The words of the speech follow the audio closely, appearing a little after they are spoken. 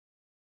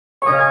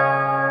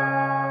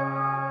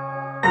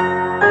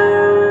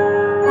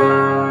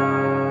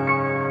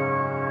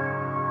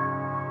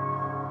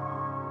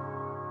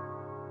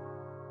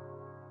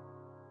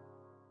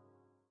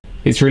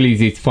It's really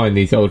easy to find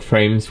these old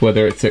frames,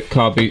 whether it's at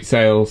car boot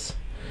sales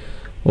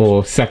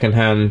or second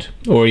hand,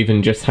 or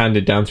even just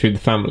handed down through the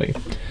family.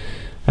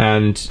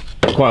 And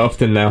quite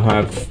often they'll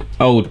have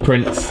old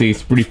prints,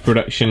 these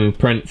reproduction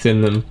prints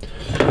in them.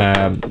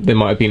 They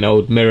might have been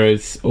old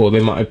mirrors, or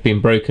they might have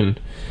been broken.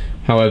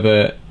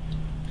 However,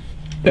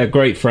 they're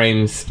great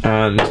frames,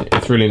 and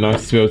it's really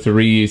nice to be able to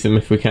reuse them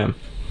if we can.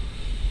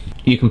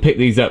 You can pick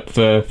these up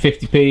for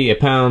 50p,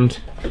 £1,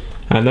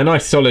 and they're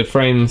nice solid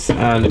frames,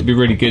 and it'd be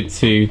really good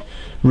to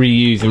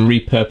reuse and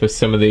repurpose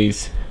some of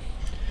these.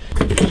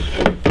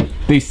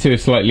 These two are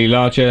slightly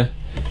larger.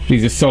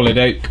 These are solid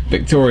oak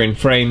Victorian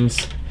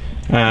frames,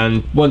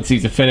 and once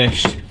these are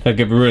finished, they'll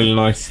give a really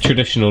nice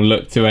traditional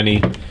look to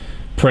any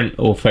print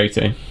or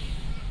photo.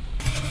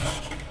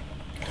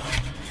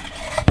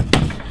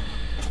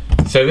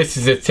 So this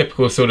is a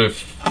typical sort of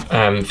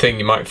thing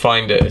you might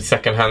find at a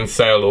second-hand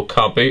sale or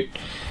car boot,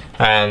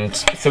 and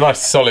it's a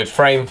nice solid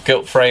frame,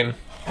 gilt frame,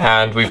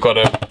 and we've got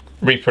a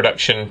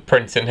reproduction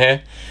print in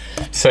here.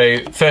 So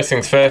first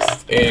things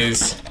first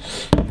is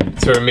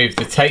to remove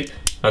the tape.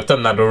 I've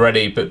done that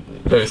already, but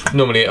there's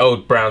normally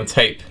old brown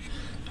tape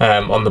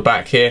on the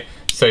back here,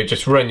 so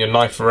just run your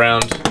knife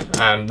around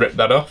and rip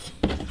that off.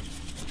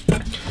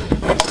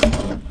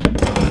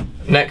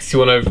 Next, you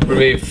want to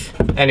remove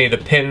any of the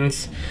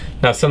pins.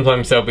 Now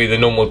sometimes there'll be the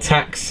normal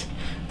tacks.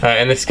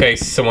 In this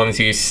case, someone's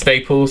used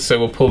staples, so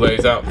we'll pull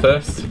those out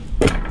first.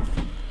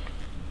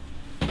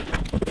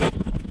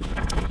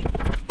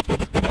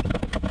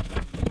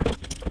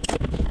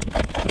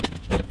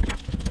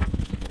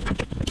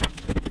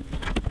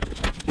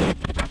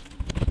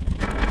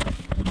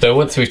 So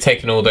once we've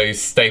taken all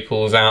those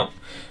staples out,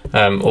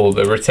 or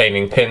the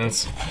retaining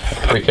pins,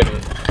 we can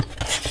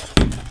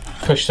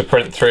push the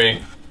print through.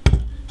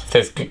 If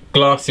there's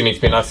glass, you need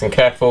to be nice and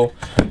careful.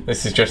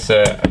 This is just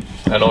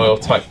an oil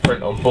type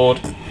print on board.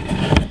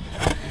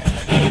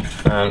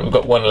 And we've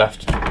got one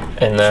left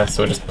in there,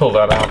 so we'll just pull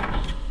that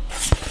out.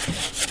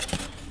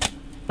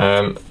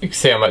 You can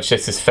see how much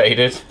this is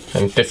faded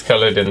and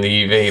discoloured in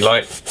the UV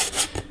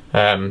light.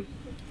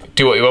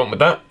 Do what you want with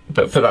that,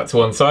 but put that to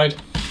one side.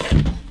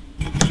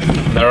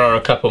 There are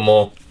a couple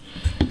more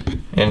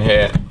in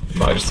here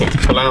that I just need to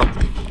pull out.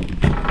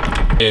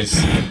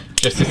 Is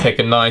just to take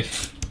a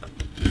knife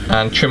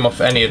and trim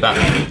off any of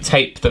that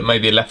tape that may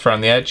be left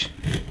around the edge.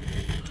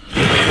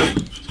 You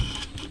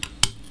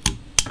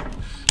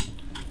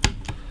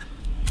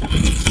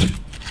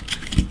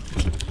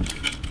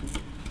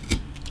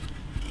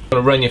want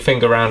to run your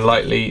finger around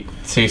lightly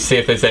to see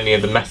if there's any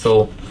of the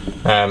metal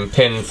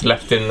pins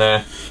left in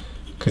there,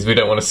 because we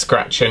don't want to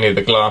scratch any of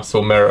the glass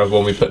or mirror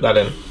when we put that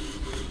in.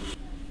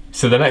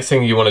 So the next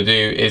thing you want to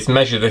do is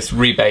measure this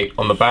rebate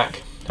on the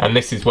back, and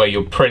this is where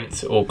your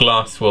print or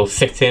glass will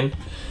sit in.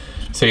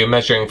 So you're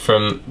measuring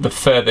from the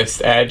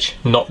furthest edge,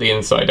 not the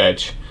inside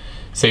edge.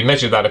 So you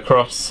measure that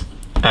across,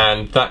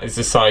 and that is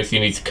the size you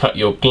need to cut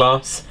your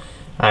glass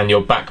and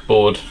your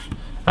backboard,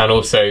 and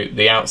also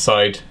the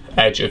outside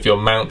edge of your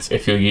mount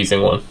if you're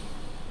using one.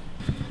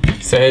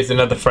 So here's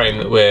another frame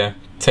that we're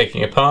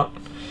taking apart.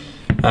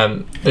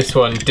 This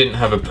one didn't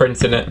have a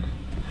print in it,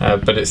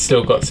 but it's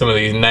still got some of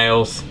these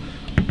nails,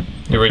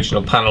 the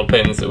original panel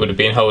pins that would have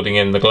been holding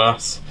in the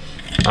glass,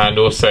 and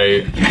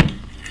also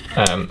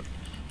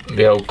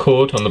the old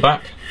cord on the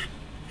back.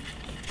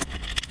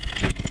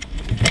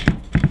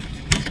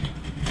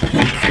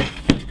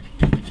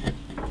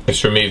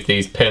 Just remove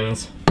these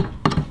pins.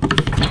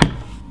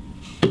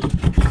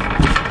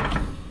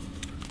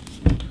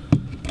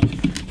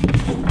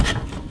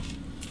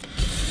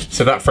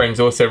 So that frame's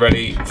also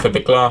ready for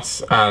the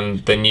glass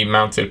and the new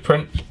mounted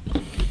print.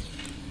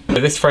 So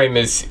this frame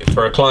is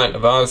for a client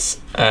of ours.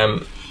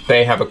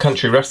 They have a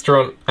country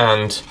restaurant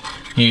and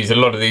use a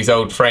lot of these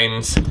old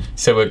frames,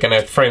 so we're going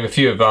to frame a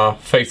few of our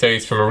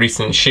photos from a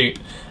recent shoot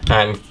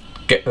and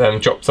get them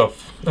dropped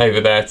off over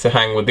there to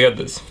hang with the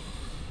others.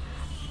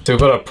 So we've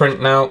got our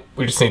print now.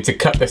 We just need to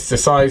cut this to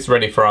size,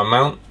 ready for our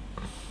mount.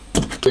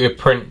 Get your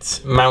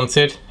print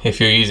mounted if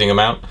you're using a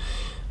mount.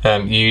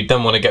 You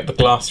then want to get the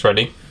glass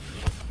ready.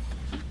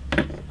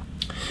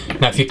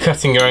 Now if you're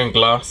cutting your own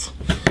glass,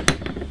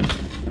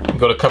 you've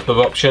got a couple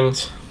of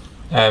options.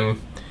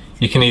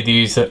 You can either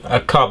use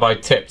a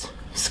carbide tipped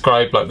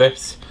scribe like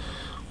this,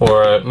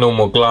 or a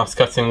normal glass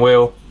cutting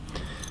wheel,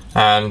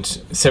 and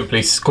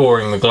simply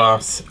scoring the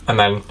glass and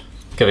then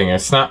giving it a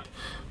snap.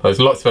 There's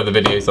lots of other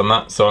videos on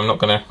that, so I'm not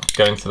going to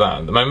go into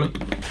that at the moment.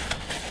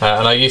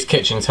 And I use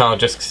kitchen towel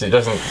just because it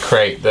doesn't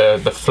create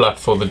the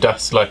fluff or the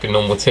dust like a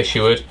normal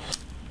tissue would.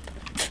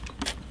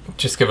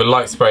 Just give a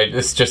light spray.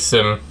 This is just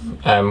some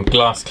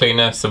glass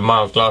cleaner, some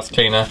mild glass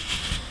cleaner.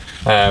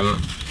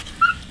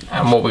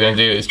 And what we're going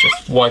to do is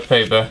just wipe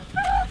over,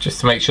 just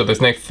to make sure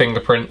there's no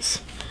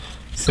fingerprints.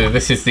 So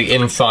this is the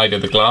inside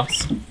of the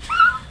glass.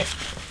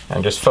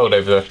 And just fold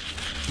over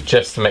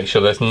just to make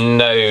sure there's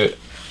no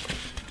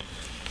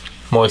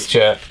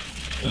moisture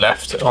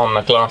left on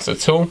the glass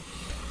at all.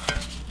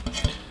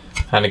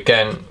 And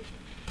again,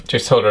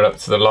 just hold it up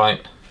to the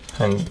light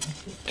and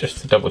just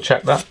to double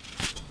check that.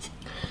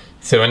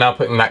 So we're now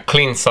putting that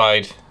clean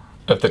side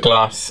of the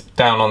glass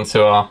down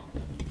onto our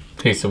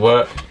piece of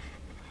work.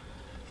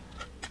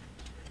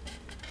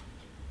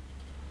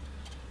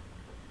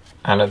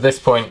 And at this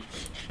point,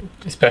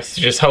 it's best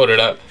to just hold it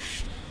up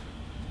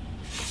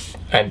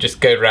and just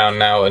go around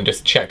now and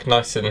just check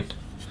nice and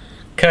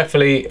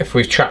carefully if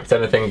we've trapped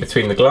anything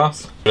between the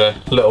glass. A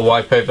little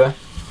wipe over.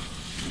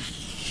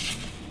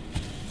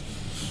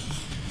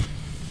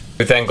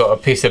 We've then got a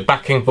piece of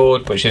backing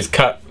board which is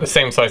cut the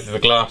same size as the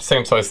glass,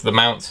 same size as the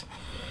mount.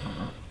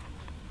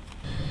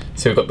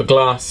 So we've got the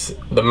glass,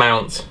 the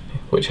mount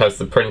which has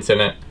the print in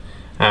it,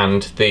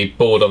 and the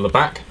board on the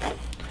back.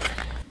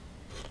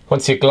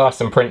 Once your glass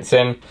and print's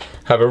in,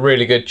 have a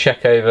really good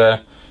check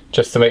over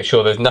just to make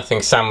sure there's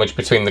nothing sandwiched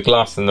between the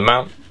glass and the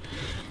mount,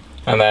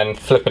 and then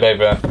flip it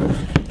over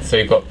so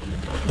you've got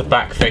the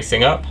back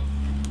facing up.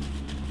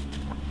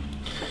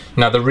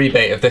 Now the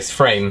rebate of this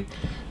frame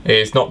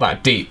is not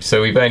that deep,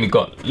 so we've only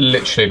got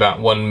literally about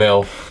 1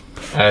 mil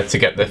to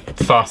get the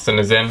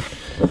fasteners in.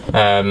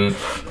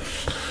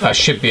 That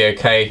should be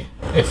okay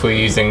if we're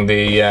using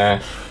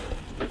the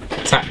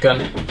tack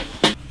gun.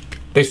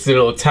 This is a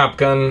little tab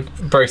gun,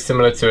 very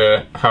similar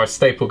to how a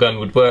staple gun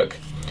would work,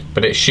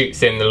 but it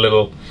shoots in the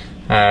little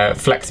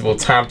flexible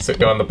tabs that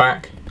go on the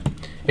back.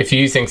 If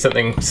you're using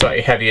something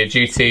slightly heavier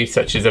duty,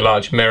 such as a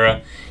large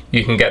mirror,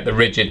 you can get the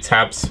rigid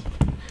tabs,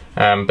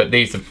 but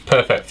these are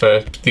perfect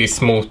for these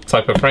small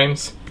type of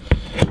frames.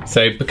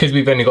 So because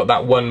we've only got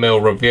that 1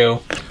 mil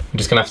reveal, I'm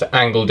just going to have to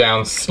angle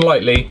down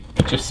slightly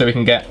just so we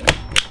can get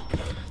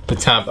the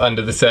tab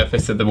under the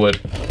surface of the wood.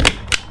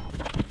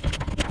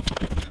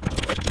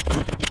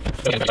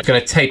 I'm going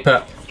to tape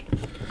up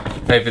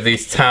over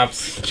these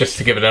tabs just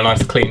to give it a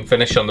nice clean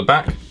finish on the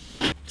back.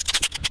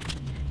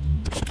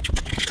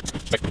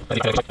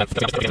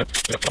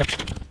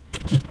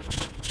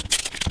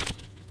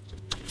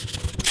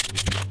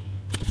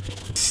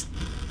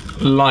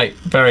 Light,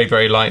 very,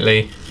 very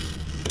lightly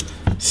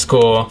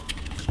score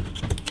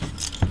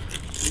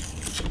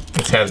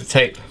and tear the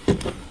tape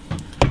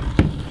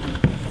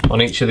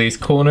on each of these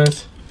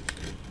corners.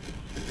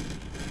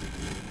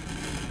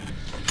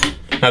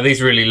 Now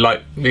these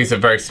are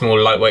very small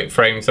lightweight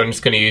frames, so I'm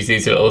just going to use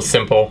these little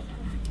simple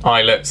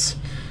eyelets.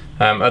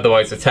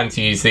 Otherwise I tend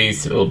to use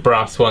these little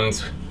brass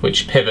ones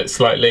which pivot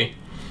slightly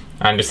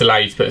and just allow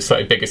you to put a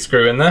slightly bigger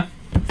screw in there.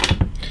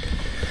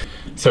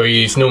 So we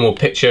use normal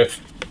picture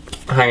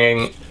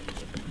hanging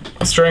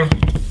string,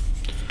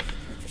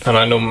 and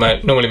I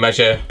normally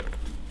measure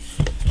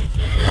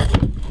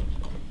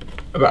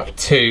about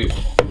 2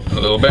 a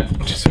little bit,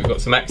 just so we've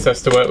got some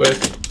excess to work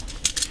with.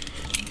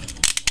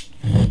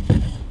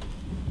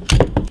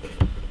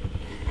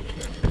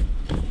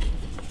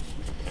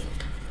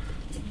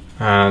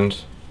 And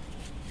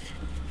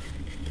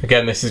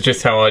again, this is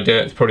just how I do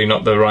it. It's probably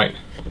not the right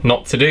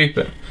knot to do,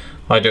 but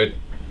I do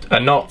a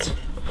knot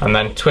and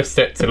then twist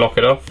it to lock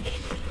it off,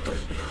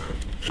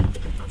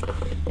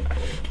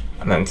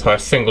 and then tie a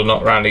single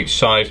knot around each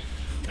side.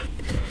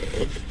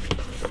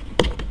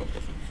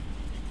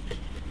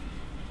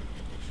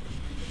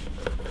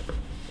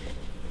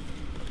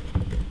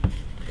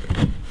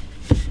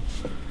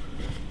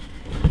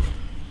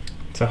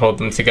 To hold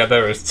them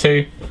together as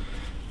 2,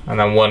 and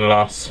then one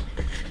last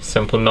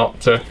simple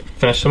knot to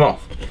finish them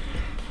off.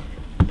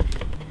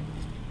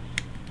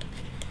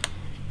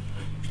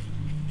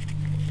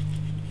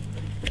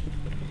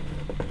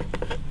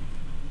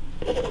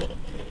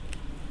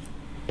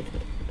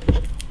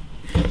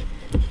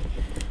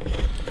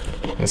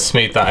 And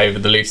smooth that over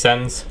the loose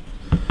ends,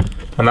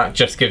 and that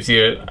just gives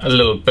you a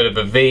little bit of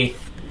a V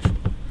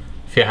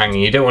if you're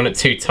hanging. You don't want it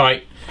too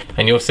tight,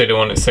 and you also don't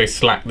want it so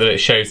slack that it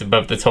shows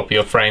above the top of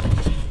your frame.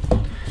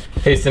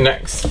 Here's the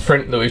next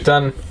print that we've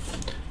done.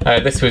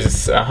 This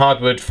was a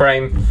hardwood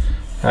frame,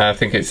 I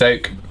think it's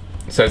oak,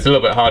 so it's a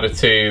little bit harder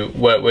to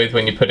work with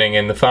when you're putting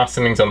in the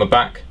fastenings on the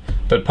back,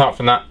 but apart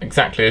from that,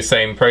 exactly the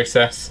same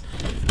process.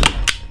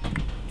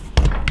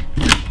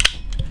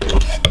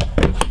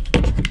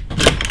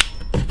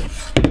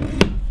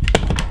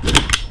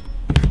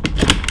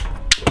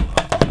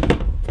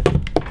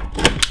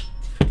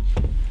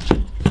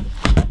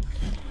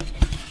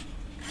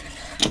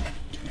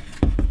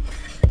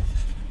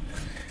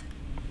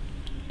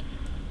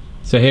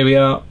 So here we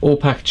are, all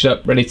packaged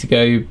up, ready to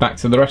go back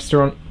to the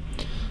restaurant.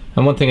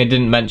 And one thing I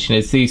didn't mention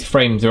is these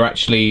frames are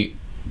actually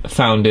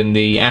found in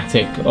the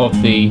attic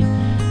of the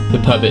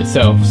pub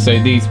itself,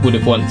 so these would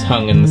have once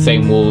hung in the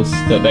same walls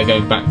that they're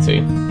going back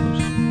to.